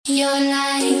You're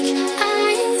like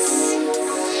ice,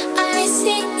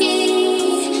 icy,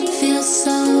 feels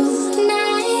so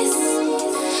nice,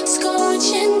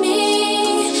 scorching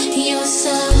me. You're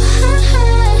so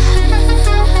high,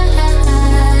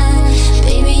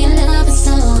 baby, your love is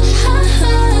so high.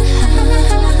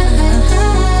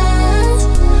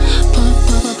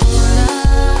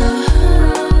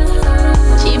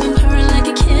 Keeping purring like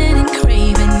a kid and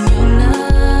craving your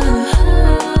love.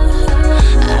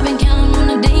 I've been counting on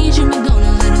the days you've been gone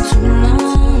a little too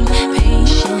long.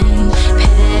 Patient,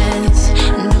 past,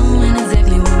 knowing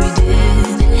exactly what we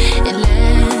did. It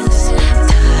lasts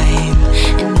time,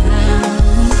 and now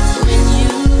when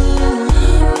you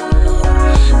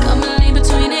come and lay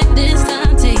between it this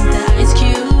time, take the ice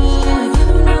cube.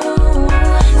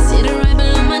 Sit right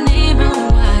below my neighbor,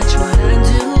 watch what I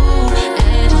do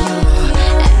at your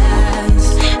ass.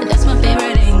 That's my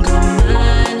favorite angle.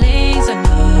 My legs are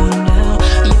numb now.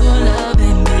 Your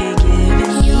loving me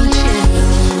giving you chills.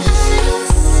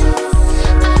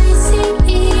 Icy,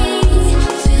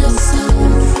 feels so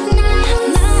nice,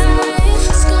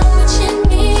 scorching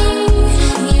me.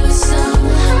 You're so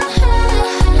high,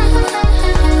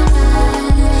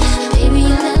 baby,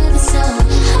 your love is so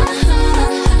high.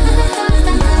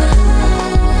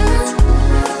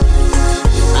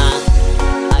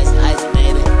 Ice, ice,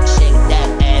 baby. Shake that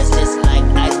ass just like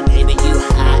ice, baby. You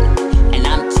hot, and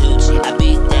I'm Tucci. I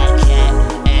beat that cat,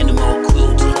 animal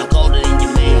cruelty. I'm colder than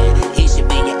your man. He should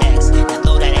be your ex. Now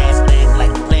throw that ass back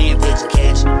like you playing pitch and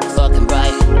catch. Fucking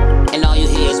right. And all you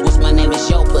hear is what's my name is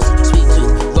your pussy. Sweet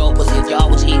tooth, roll pussy. If you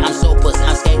always eat, I'm so pussy.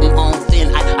 I'm skating on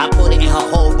thin. I put it in her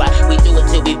whole bite. We do it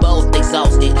till we both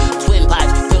exhausted. Twin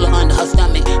pipes, feel her under her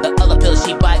stomach. The other pill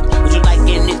she bite. Would you like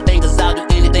anything? Cause I'll do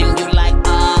anything you like.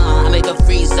 I make her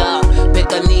freeze up,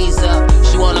 pick her knees up.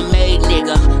 She want a maid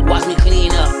nigga, watch me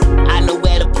clean up. I know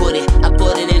where to put it, I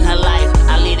put it in her life.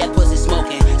 I leave that pussy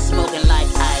smoking, smoking like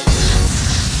ice.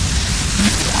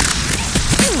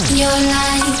 You're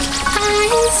like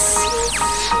ice,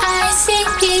 icy,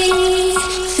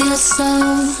 feels so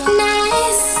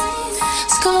nice,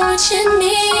 scorching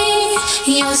me.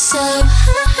 You're so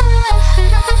high,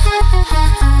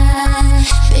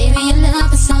 baby, your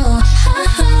love is so high.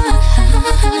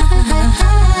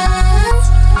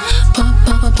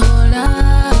 Pull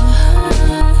up.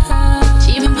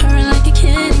 She been purring like a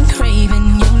kid and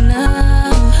craving your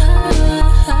love.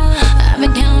 I've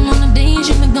been counting on the days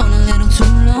you've been gone a little too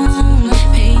long.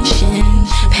 Patient,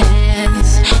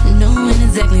 past, knowing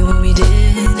exactly what we did.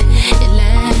 It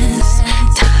lasts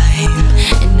time,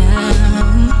 and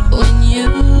now when you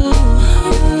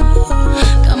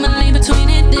come and lay between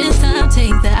it this time,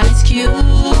 take the ice cube.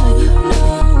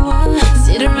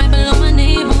 Sit right below my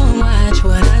neighbor, watch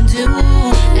what I do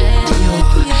at your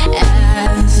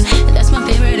ass. That's my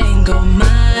favorite angle.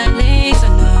 My legs are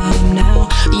numb now.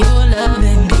 Your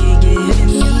loving me giving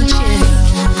you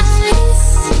chills.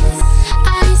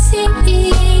 Icy,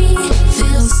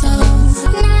 feels so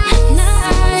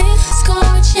nice,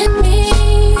 scorching me.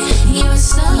 You're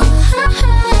so high,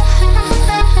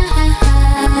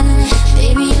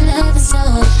 baby, your love is so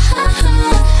high.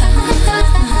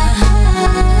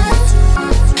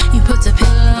 You put the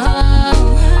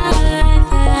pillow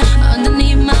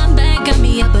underneath my back, got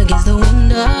me up against the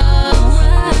window.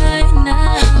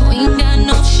 We ain't got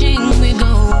no shame, we're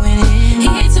going in. He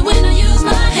hates it when I use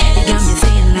my hands. He got me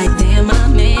saying like, damn, my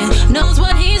man knows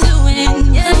what he's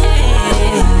doing. Yeah.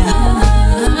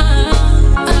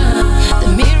 The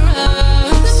mirror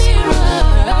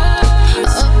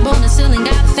up on the ceiling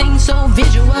got things so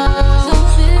visual.